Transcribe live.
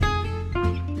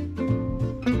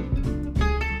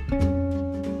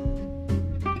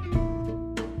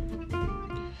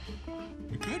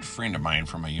friend of mine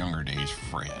from my younger days,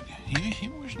 Fred. He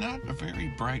was not a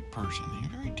very bright person. He was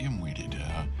very dim-witted.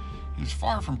 He was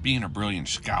far from being a brilliant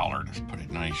scholar, to put it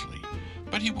nicely,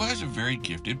 but he was a very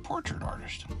gifted portrait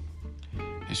artist.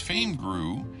 His fame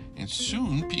grew, and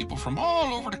soon people from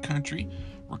all over the country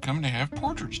were coming to have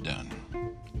portraits done.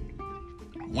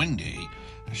 One day,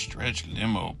 a stretched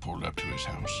limo pulled up to his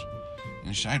house.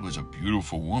 Inside was a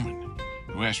beautiful woman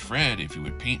who asked Fred if he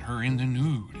would paint her in the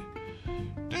nude.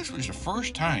 This was the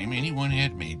first time anyone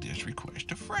had made this request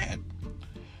to Fred.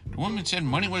 The woman said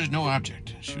money was no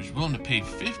object. She was willing to pay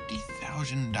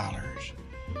 $50,000.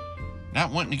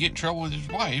 Not wanting to get in trouble with his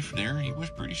wife, he was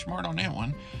pretty smart on that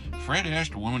one, Fred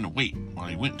asked the woman to wait while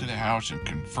he went to the house and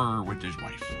confer with his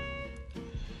wife.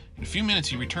 In a few minutes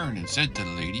he returned and said to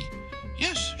the lady,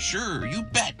 "Yes, sure, you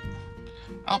bet.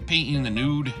 I'll paint you in the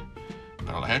nude,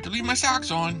 but I'll have to leave my socks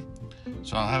on,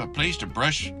 so I'll have a place to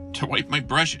wipe my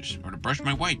brushes, or to brush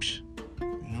my wipes."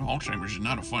 Alzheimer's is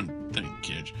not a fun thing,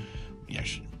 kids.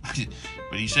 Yes,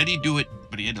 but he said he'd do it,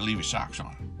 but he had to leave his socks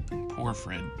on. Poor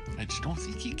Fred. I just don't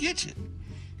think he gets it.